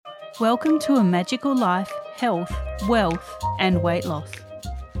Welcome to A Magical Life, Health, Wealth and Weight Loss.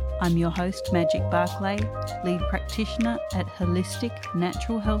 I'm your host, Magic Barclay, lead practitioner at Holistic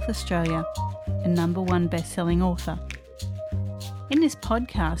Natural Health Australia and #1 best-selling author. In this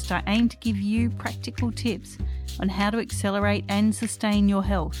podcast, I aim to give you practical tips on how to accelerate and sustain your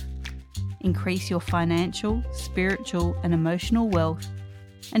health, increase your financial, spiritual and emotional wealth,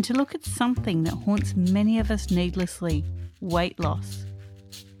 and to look at something that haunts many of us needlessly, weight loss.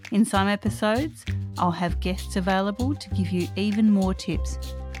 In some episodes, I'll have guests available to give you even more tips,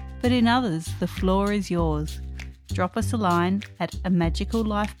 but in others, the floor is yours. Drop us a line at A Magical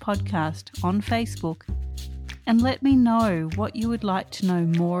Life Podcast on Facebook and let me know what you would like to know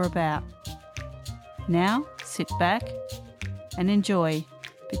more about. Now, sit back and enjoy,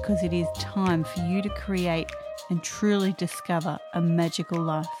 because it is time for you to create and truly discover a magical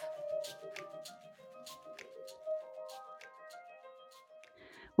life.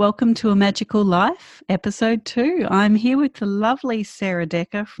 Welcome to A Magical Life, Episode 2. I'm here with the lovely Sarah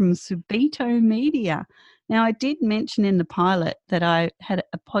Decker from Subito Media. Now, I did mention in the pilot that I had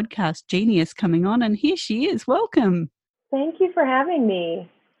a podcast genius coming on, and here she is. Welcome. Thank you for having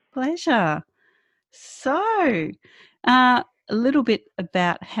me. Pleasure. So, a little bit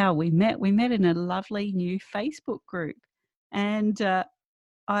about how we met. We met in a lovely new Facebook group, and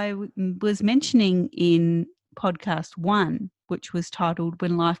I was mentioning in podcast 1, which was titled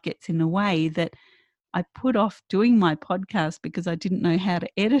When Life Gets in the Way, that I put off doing my podcast because I didn't know how to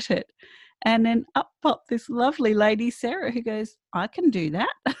edit it. And then up popped this lovely lady, Sarah, who goes, I can do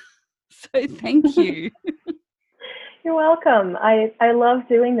that. So thank you. You're welcome. I love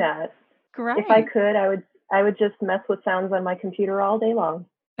doing that. Great. If I could, I would just mess with sounds on my computer all day long.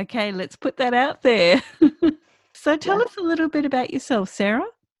 Okay, let's put that out there. So tell us a little bit about yourself, Sarah.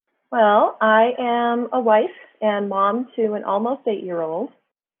 Well, I am a wife and mom to an almost 8-year-old.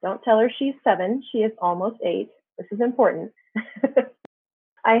 Don't tell her she's 7. She is almost 8. This is important.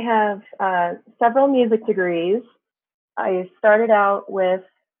 I have several music degrees. I started out with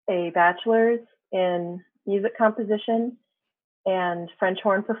a bachelor's in music composition and French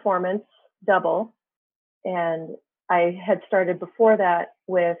horn performance, double. And I had started before that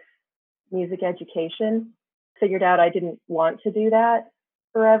with music education, figured out I didn't want to do that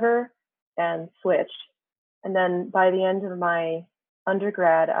forever and switched. And then by the end of my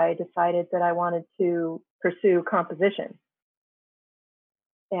undergrad, I decided that I wanted to pursue composition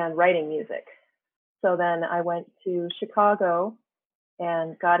and writing music. So then I went to Chicago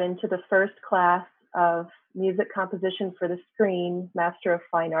and got into the first class of music composition for the screen, Master of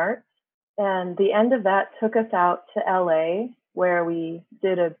Fine Arts. And the end of that took us out to LA, where we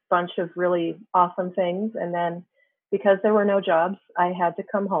did a bunch of really awesome things. And then because there were no jobs, I had to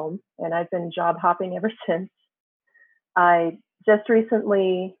come home, and I've been job hopping ever since. I just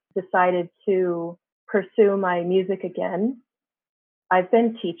recently decided to pursue my music again. I've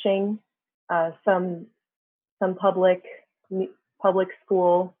been teaching some public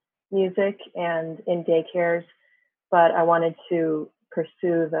school music and in daycares, but I wanted to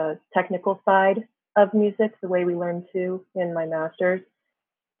pursue the technical side of music the way we learned to in my master's.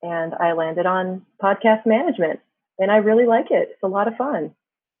 And I landed on podcast management, and I really like it. It's a lot of fun.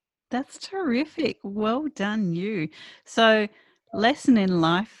 That's terrific. Well done, you. So, lesson in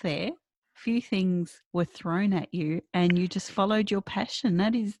life there. Few things were thrown at you and you just followed your passion.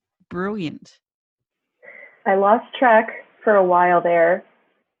 That is brilliant. I lost track for a while there.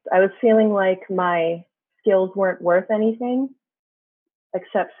 I was feeling like my skills weren't worth anything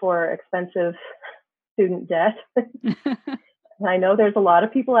except for expensive student debt. And I know there's a lot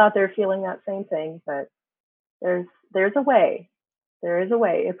of people out there feeling that same thing, but there's a way. There is a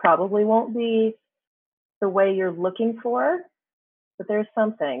way. It probably won't be the way you're looking for, but there's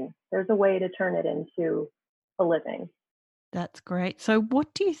something. There's a way to turn it into a living. That's great. So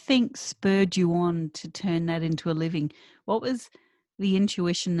what do you think spurred you on to turn that into a living? What was the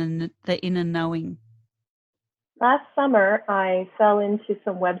intuition and the inner knowing? Last summer, I fell into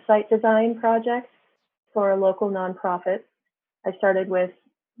some website design projects for a local nonprofit. I started with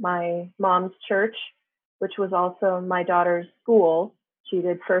my mom's church, which was also my daughter's school. She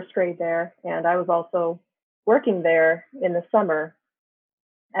did first grade there, and I was also working there in the summer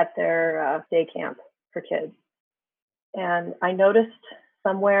at their day camp for kids. And I noticed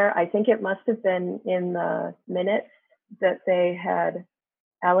somewhere, I think it must have been in the minutes, that they had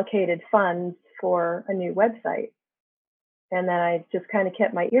allocated funds for a new website. And then I just kind of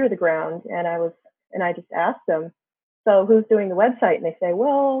kept my ear to the ground, and I just asked them, so who's doing the website? And they say,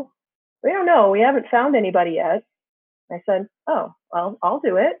 well, we don't know. We haven't found anybody yet. I said, oh, well, I'll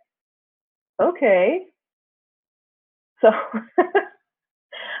do it. Okay. So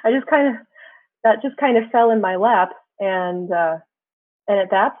I just kind of that just kind of fell in my lap, and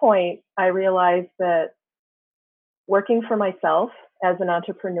at that point, I realized that working for myself as an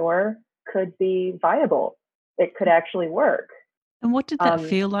entrepreneur could be viable. It could actually work. And what did that Um,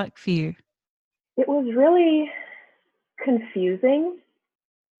 feel like for you? it was really confusing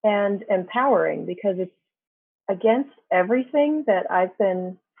and empowering because it's against everything that I've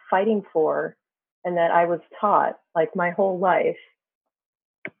been fighting for and that I was taught like my whole life.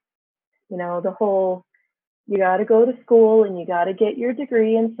 You know, the whole you got to go to school and you got to get your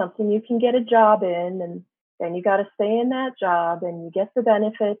degree in something you can get a job in, and then you got to stay in that job and you get the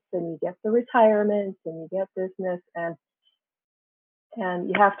benefits and you get the retirement and you get business, and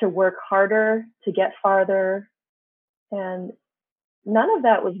you have to work harder to get farther, and none of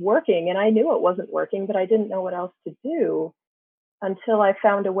that was working, and I knew it wasn't working, but I didn't know what else to do until I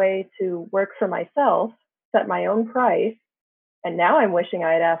found a way to work for myself, set my own price. And now I'm wishing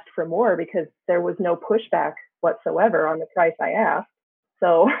I had asked for more because there was no pushback whatsoever on the price I asked.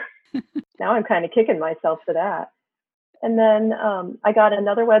 So now I'm kind of kicking myself for that. And then I got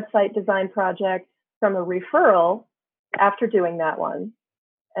another website design project from a referral after doing that one.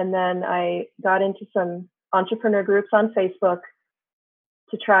 And then I got into some entrepreneur groups on Facebook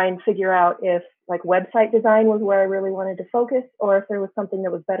to try and figure out if like website design was where I really wanted to focus, or if there was something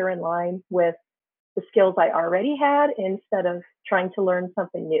that was better in line with the skills I already had instead of trying to learn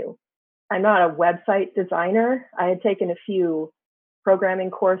something new. I'm not a website designer. I had taken a few programming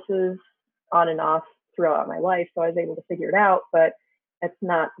courses on and off throughout my life, so I was able to figure it out, but it's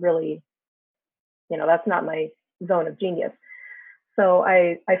not really, that's not my zone of genius. So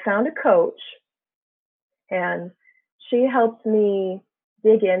I found a coach, and she helped me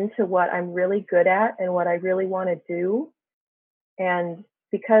dig into what I'm really good at and what I really want to do. And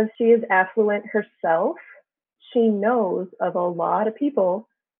because she is affluent herself, she knows of a lot of people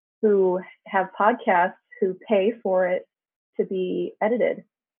who have podcasts who pay for it to be edited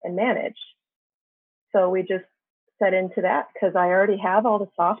and managed. So we just set into that because I already have all the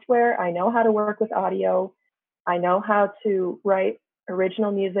software. I know how to work with audio. I know how to write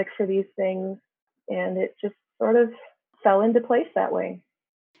original music for these things. And it just sort of fell into place that way.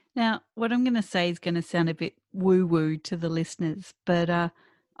 Now, what I'm going to say is going to sound a bit woo-woo to the listeners, but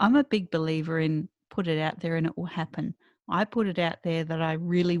I'm a big believer in put it out there and it will happen. I put it out there that I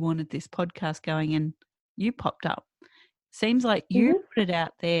really wanted this podcast going and you popped up. Seems like you put it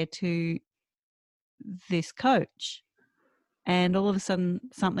out there to this coach and all of a sudden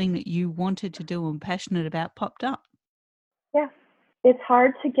something that you wanted to do and passionate about popped up. Yeah. It's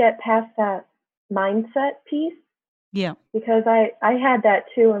hard to get past that mindset piece. Yeah. Because I had that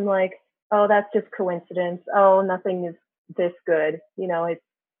too. I'm like, oh, that's just coincidence. Oh, nothing is this good. It's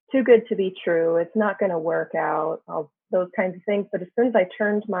too good to be true. It's not going to work out. All those kinds of things. But as soon as I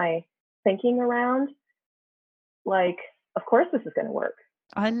turned my thinking around, like, of course this is going to work.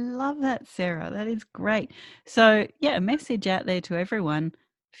 I love that, Sarah. That is great. So, yeah, a message out there to everyone.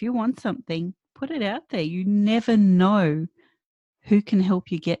 If you want something, put it out there. You never know who can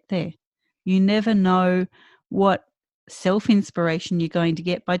help you get there. You never know what self-inspiration you're going to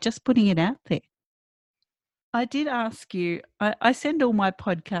get by just putting it out there. I did ask you, I send all my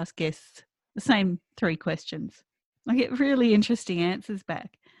podcast guests the same 3 questions. I get really interesting answers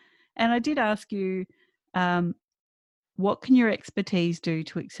back. And I did ask you, what can your expertise do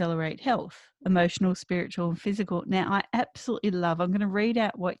to accelerate health, emotional, spiritual, and physical? Now, I absolutely love, I'm going to read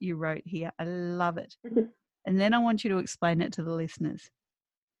out what you wrote here. I love it. And then I want you to explain it to the listeners.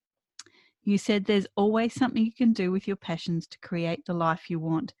 You said there's always something you can do with your passions to create the life you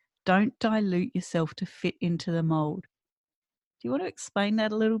want. Don't dilute yourself to fit into the mold. Do you want to explain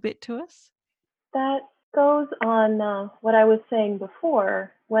that a little bit to us? That goes on what I was saying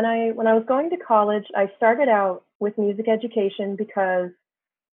before. When I was going to college, I started out with music education because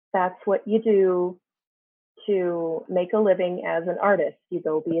that's what you do to make a living as an artist. You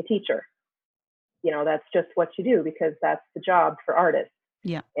go be a teacher. That's just what you do because that's the job for artists.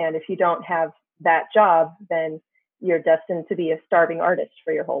 Yeah. And if you don't have that job, then you're destined to be a starving artist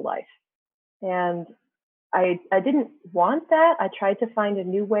for your whole life. And I didn't want that. I tried to find a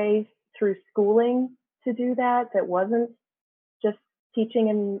new way through schooling to do that wasn't just teaching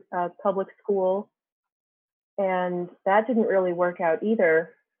in public school. And that didn't really work out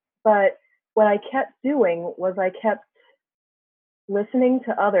either. But what I kept doing was I kept listening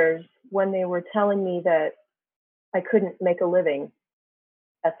to others when they were telling me that I couldn't make a living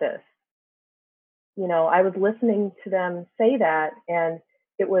at this. I was listening to them say that, and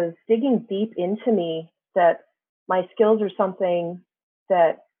it was digging deep into me that my skills are something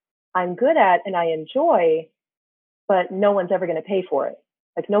that I'm good at and I enjoy, but no one's ever going to pay for it.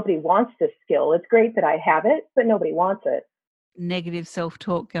 Like nobody wants this skill. It's great that I have it, but nobody wants it. Negative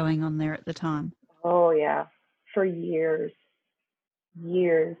self-talk going on there at the time. Oh yeah, for years.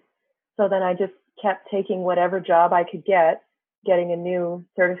 So then I just kept taking whatever job I could get, getting a new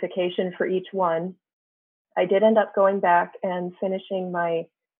certification for each one. I did end up going back and finishing my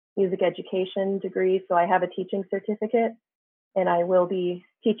music education degree. So I have a teaching certificate and I will be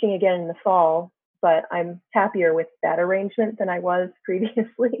teaching again in the fall, but I'm happier with that arrangement than I was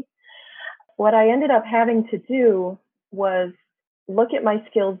previously. What I ended up having to do was look at my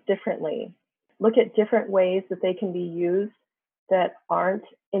skills differently, look at different ways that they can be used that aren't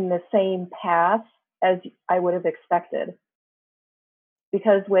in the same path as I would have expected.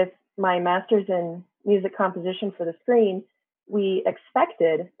 Because with my master's in music composition for the screen, we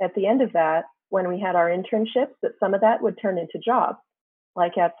expected at the end of that, when we had our internships, that some of that would turn into jobs,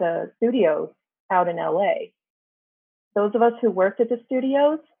 like at the studios out in LA. Those of us who worked at the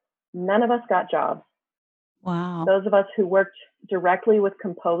studios, none of us got jobs. Wow. Those of us who worked directly with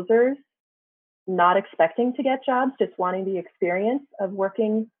composers, not expecting to get jobs, just wanting the experience of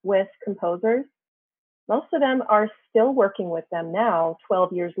working with composers, most of them are still working with them now,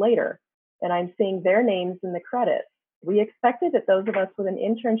 12 years later, and I'm seeing their names in the credits. We expected that those of us with an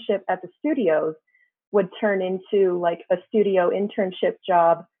internship at the studios would turn into like a studio internship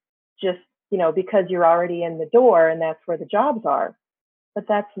job just, because you're already in the door and that's where the jobs are. But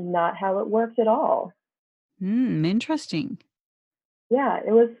that's not how it works at all. Interesting. Yeah,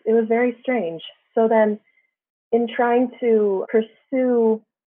 it was very strange. So then in trying to pursue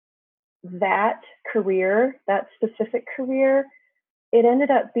that career, that specific career, it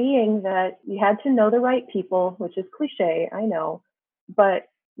ended up being that you had to know the right people, which is cliche, I know, but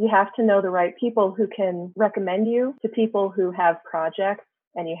you have to know the right people who can recommend you to people who have projects,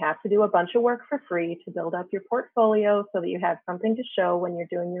 and you have to do a bunch of work for free to build up your portfolio so that you have something to show when you're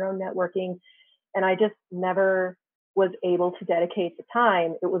doing your own networking. And I just never was able to dedicate the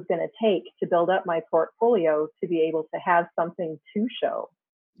time it was going to take to build up my portfolio to be able to have something to show.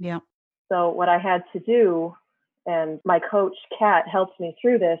 Yeah. So what I had to do, and my coach, Kat, helped me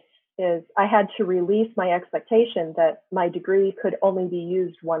through this, is I had to release my expectation that my degree could only be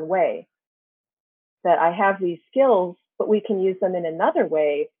used one way, that I have these skills, but we can use them in another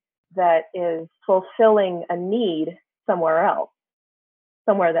way that is fulfilling a need somewhere else,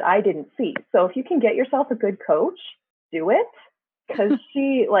 somewhere that I didn't see. So if you can get yourself a good coach, do it, because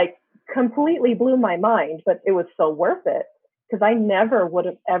she completely blew my mind, but it was so worth it, because I never would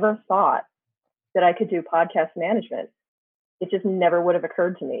have ever thought that I could do podcast management. It just never would have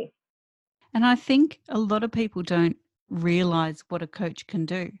occurred to me. And I think a lot of people don't realize what a coach can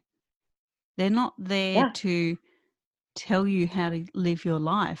do. They're not there to tell you how to live your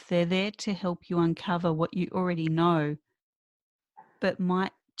life. They're there to help you uncover what you already know, but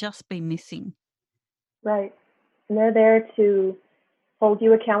might just be missing. Right. And they're there to hold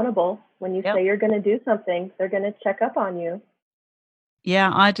you accountable. When you say you're going to do something, they're going to check up on you.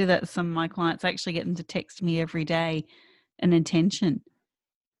 Yeah, I do that with some of my clients. I actually get them to text me every day an intention.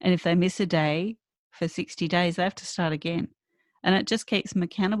 And if they miss a day for 60 days, they have to start again. And it just keeps them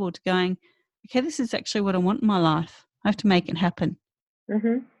accountable to going, okay, this is actually what I want in my life. I have to make it happen.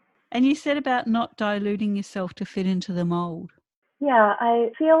 Mm-hmm. And you said about not diluting yourself to fit into the mold. Yeah,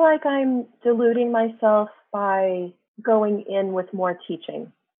 I feel like I'm diluting myself by going in with more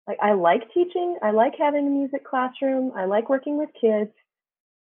teaching. Like, I like teaching. I like having a music classroom. I like working with kids,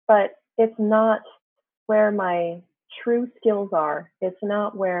 but it's not where my true skills are. It's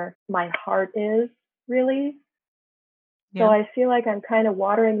not where my heart is, really. Yeah. So I feel like I'm kind of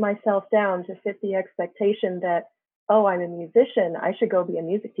watering myself down to fit the expectation that, oh, I'm a musician, I should go be a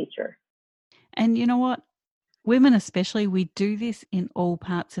music teacher. And you know what? Women especially, we do this in all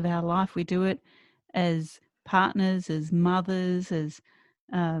parts of our life. We do it as partners, as mothers, as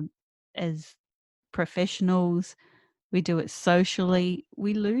professionals. We do it socially.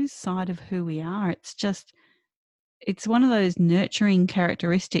 We lose sight of who we are. It's one of those nurturing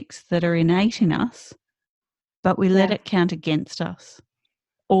characteristics that are innate in us, but we let it count against us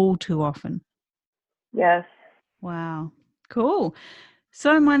all too often. Yes. Wow. Cool.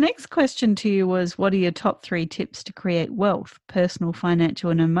 So my next question to you was, what are your top 3 tips to create wealth, personal, financial,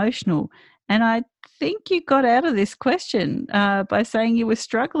 and emotional? And I think you got out of this question by saying you were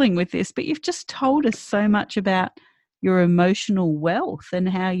struggling with this, but you've just told us so much about your emotional wealth and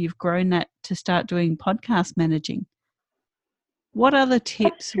how you've grown that to start doing podcast managing. What other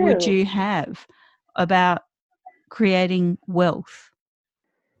tips would you have about creating wealth?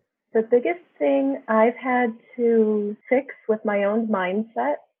 The biggest thing I've had to fix with my own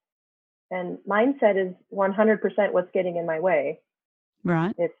mindset, and mindset is 100% what's getting in my way.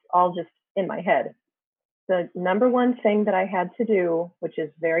 Right. It's all just in my head. The number one thing that I had to do, which is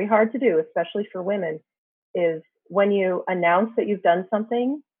very hard to do, especially for women, is when you announce that you've done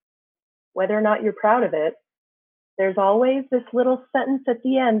something, whether or not you're proud of it, there's always this little sentence at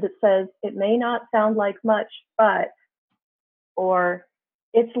the end that says, it may not sound like much, but, or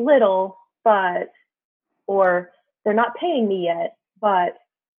it's little, but, or they're not paying me yet, but.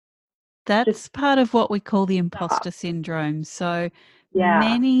 That's part of what we call the Stop. imposter syndrome. So Yeah.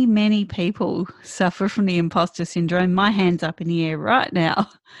 many people suffer from the imposter syndrome. My hand's up in the air right now.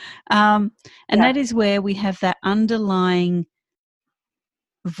 And Yeah. that is where we have that underlying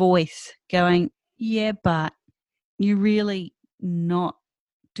voice going, yeah, but you're really not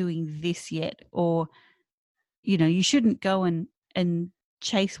doing this yet. Or, you shouldn't go and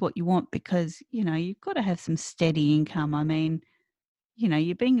chase what you want because, you've got to have some steady income. I mean,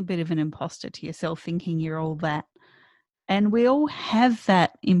 you're being a bit of an imposter to yourself thinking you're all that. And we all have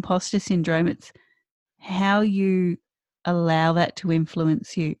that imposter syndrome. It's how you allow that to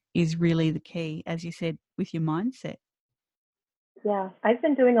influence you is really the key, as you said, with your mindset. Yeah. I've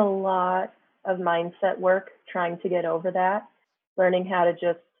been doing a lot of mindset work trying to get over that, learning how to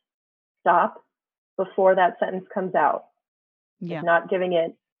just stop before that sentence comes out. Yeah. Not giving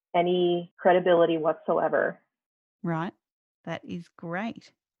it any credibility whatsoever. Right. That is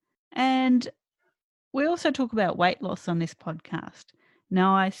great. And we also talk about weight loss on this podcast.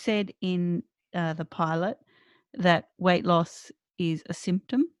 Now, I said in the pilot that weight loss is a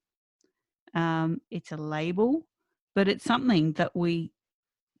symptom. It's a label, but it's something that we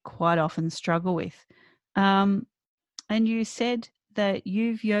quite often struggle with. And you said that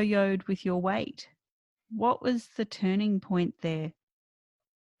you've yo-yoed with your weight. What was the turning point there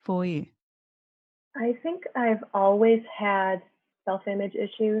for you? I think I've always had self-image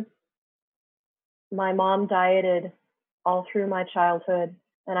issues. My mom dieted all through my childhood,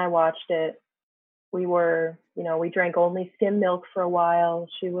 and I watched it. We drank only skim milk for a while.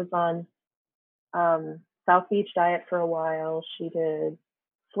 She was on South Beach diet for a while. She did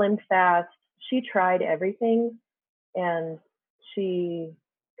slim fast. She tried everything, and she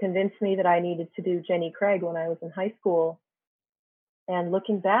convinced me that I needed to do Jenny Craig when I was in high school. And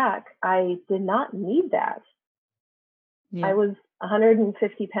looking back, I did not need that. Yeah. I was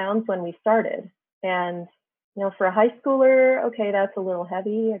 150 pounds when we started. And, for a high schooler, okay, that's a little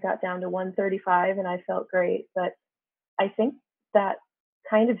heavy. I got down to 135 and I felt great. But I think that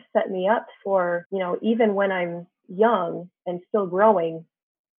kind of set me up for, even when I'm young and still growing,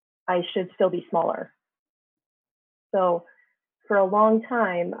 I should still be smaller. So for a long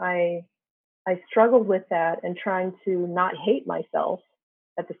time, I struggled with that and trying to not hate myself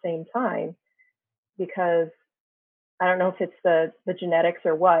at the same time, because I don't know if it's the genetics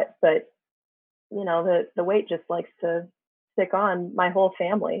or what, but the weight just likes to stick on my whole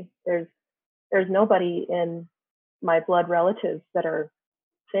family. There's nobody in my blood relatives that are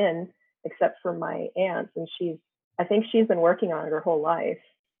thin except for my aunt, and I think she's been working on it her whole life.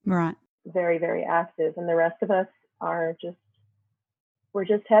 Right. Very, very active, and the rest of us we're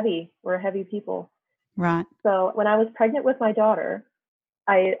just heavy. We're heavy people. Right. So when I was pregnant with my daughter,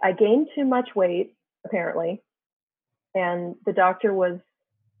 I gained too much weight, apparently. And the doctor was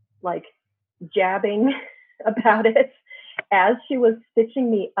like jabbing about it as she was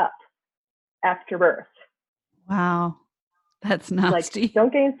stitching me up after birth. Wow. That's nasty. Like,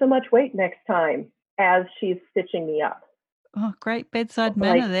 don't gain so much weight next time, as she's stitching me up. Oh, great bedside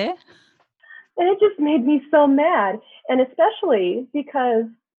manner there. And it just made me so mad. And especially because,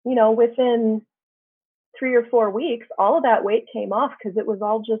 within 3 or 4 weeks, all of that weight came off because it was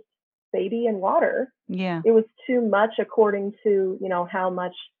all just baby and water. Yeah. It was too much according to, how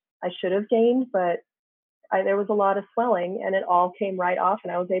much I should have gained, but there was a lot of swelling and it all came right off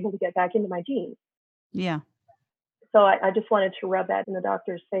and I was able to get back into my jeans. Yeah. So I just wanted to rub that in the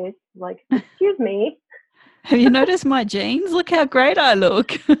doctor's face, like, excuse me. Have you noticed my jeans? Look how great I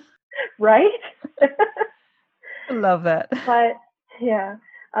look. Right? I love that. But yeah,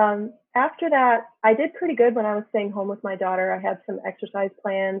 after that, I did pretty good when I was staying home with my daughter. I had some exercise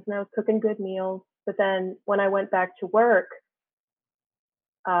plans and I was cooking good meals. But then when I went back to work,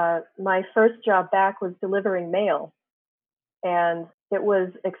 my first job back was delivering mail. And it was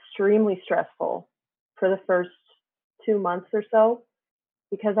extremely stressful for the first 2 months or so,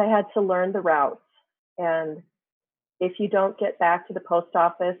 because I had to learn the routes. And if you don't get back to the post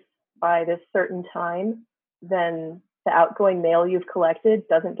office by this certain time, then the outgoing mail you've collected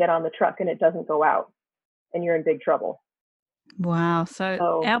doesn't get on the truck and it doesn't go out, and you're in big trouble. Wow.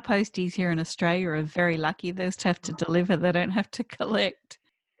 So our posties here in Australia are very lucky. They just have to deliver. They don't have to collect.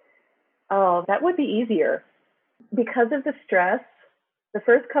 Oh, that would be easier. Because of the stress, The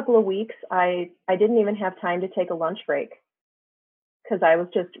first couple of weeks, I didn't even have time to take a lunch break because I was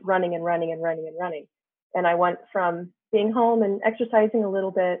just running and running and running and running. And I went from being home and exercising a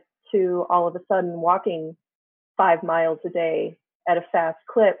little bit to all of a sudden walking 5 miles a day at a fast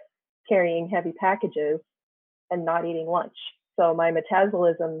clip, carrying heavy packages and not eating lunch. So my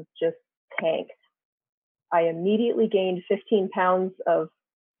metabolism just tanked. I immediately gained 15 pounds of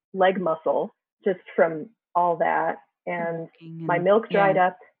leg muscle just from all that. And my milk dried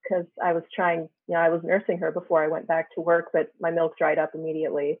up because I was trying, I was nursing her before I went back to work, but my milk dried up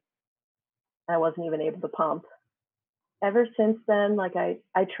immediately. I wasn't even able to pump. Ever since then, like I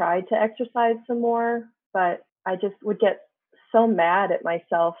tried to exercise some more, but I just would get so mad at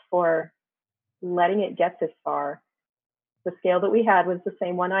myself for letting it get this far. The scale that we had was the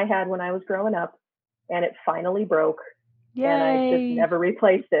same one I had when I was growing up, and it finally broke. Yay. And I just never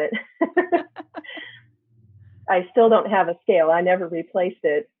replaced it. I still don't have a scale. I never replaced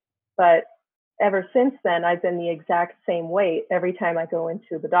it. But ever since then, I've been the exact same weight every time I go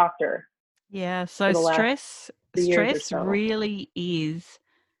into the doctor. Yeah, so stress really is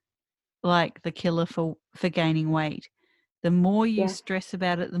like the killer for gaining weight. The more you stress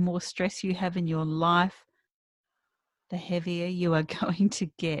about it, the more stress you have in your life, the heavier you are going to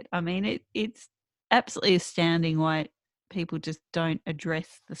get. I mean, it's absolutely astounding why people just don't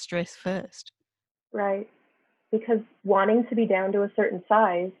address the stress first. Right. Because wanting to be down to a certain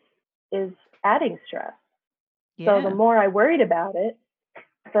size is adding stress. Yeah. So the more I worried about it,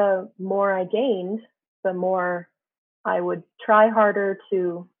 the more I gained, the more I would try harder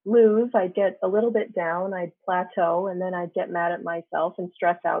to lose. I'd get a little bit down, I'd plateau, and then I'd get mad at myself and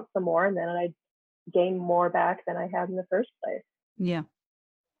stress out some more, and then I'd gain more back than I had in the first place. Yeah.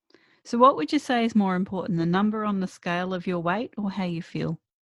 So what would you say is more important, the number on the scale of your weight or how you feel?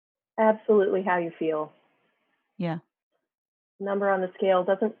 Absolutely how you feel. Yeah. Number on the scale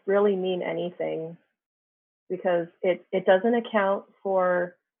doesn't really mean anything because it doesn't account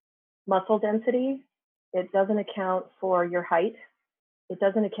for muscle density. It doesn't account for your height. It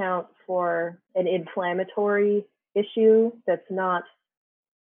doesn't account for an inflammatory issue that's not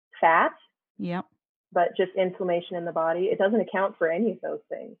fat, but just inflammation in the body. It doesn't account for any of those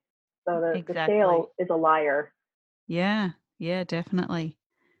things. So the scale is a liar. Yeah, definitely.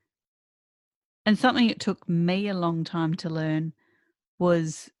 And something it took me a long time to learn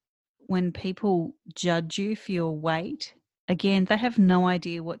was when people judge you for your weight, again, they have no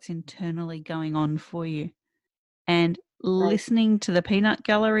idea what's internally going on for you. And listening to the peanut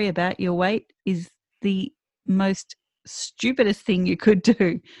gallery about your weight is the most stupidest thing you could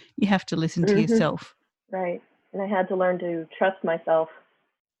do. You have to listen to yourself. Right. And I had to learn to trust myself.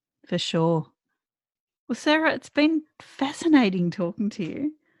 For sure. Well, Sarah, it's been fascinating talking to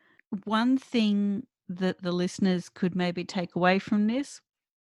you. One thing that the listeners could maybe take away from this,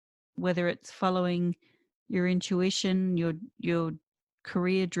 whether it's following your intuition, your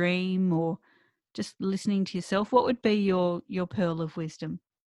career dream, or just listening to yourself, what would be your pearl of wisdom?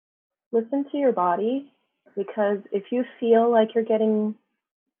 Listen to your body, because if you feel like you're getting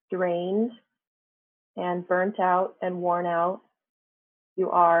drained and burnt out and worn out, you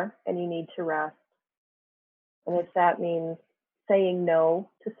are, and you need to rest. And if that means saying no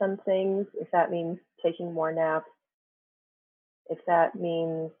to some things, if that means taking more naps, if that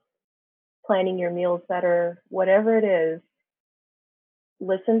means planning your meals better, whatever it is,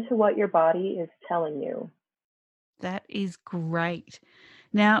 listen to what your body is telling you. That is great.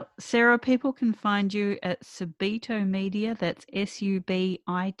 Now, Sarah, people can find you at Subito Media. That's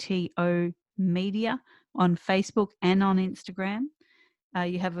SUBITO Media on Facebook and on Instagram.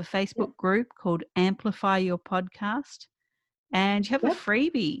 You have a Facebook group called Amplify Your Podcast, and you have a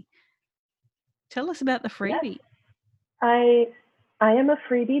freebie. Tell us about the freebie. Yes. I am a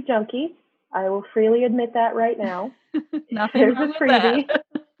freebie junkie. I will freely admit that right now. Nothing wrong with that.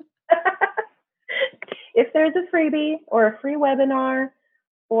 If there's a freebie or a free webinar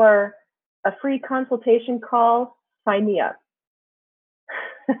or a free consultation call, sign me up.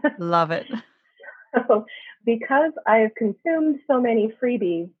 Love it. So, because I have consumed so many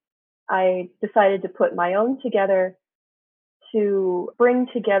freebies, I decided to put my own together to bring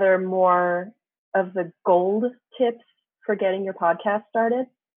together more of the gold tips for getting your podcast started.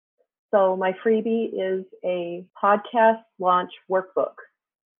 So my freebie is a podcast launch workbook.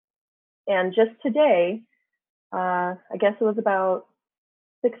 And just today, I guess it was about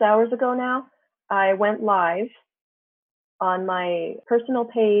 6 hours ago now, I went live on my personal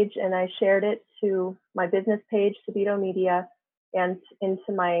page and I shared it to my business page, Subito Media, and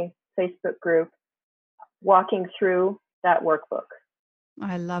into my Facebook group, walking through that workbook.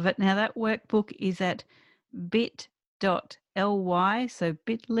 I love it. Now that workbook is at bit.ly/, bit.ly, so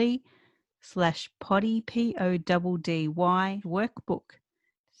bit.ly/poddy, PODDY workbook.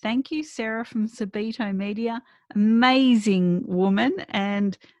 Thank you, Sarah from Sabito Media. Amazing woman,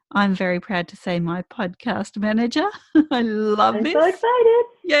 and I'm very proud to say my podcast manager. I love this. I'm so excited.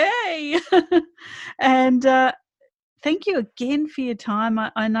 Yay! And thank you again for your time.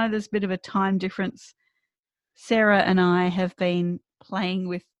 I know there's a bit of a time difference. Sarah and I have been playing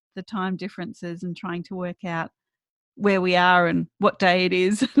with the time differences and trying to work out where we are and what day it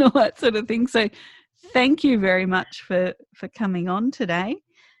is and all that sort of thing. So thank you very much for coming on today,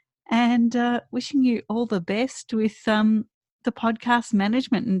 and wishing you all the best with the podcast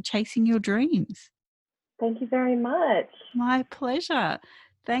management and chasing your dreams. Thank you very much. My pleasure.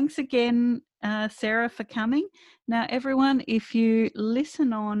 Thanks again, Sarah, for coming. Now, everyone, if you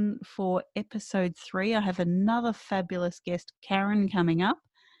listen on for episode 3, I have another fabulous guest, Karen, coming up.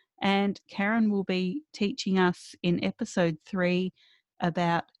 And Karen will be teaching us in episode 3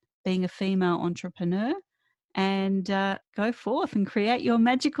 about being a female entrepreneur, and go forth and create your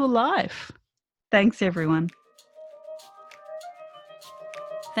magical life. Thanks, everyone.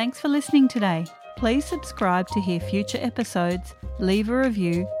 Thanks for listening today. Please subscribe to hear future episodes, leave a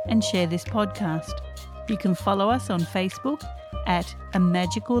review, and share this podcast. You can follow us on Facebook at A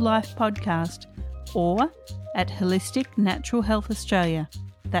Magical Life Podcast or at Holistic Natural Health Australia.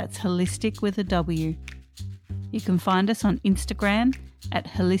 That's holistic with a W. You can find us on Instagram at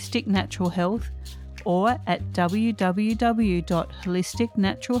Holistic Natural Health or at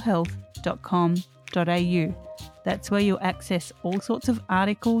www.holisticnaturalhealth.com.au. That's where you'll access all sorts of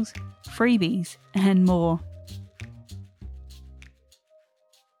articles, freebies, and more.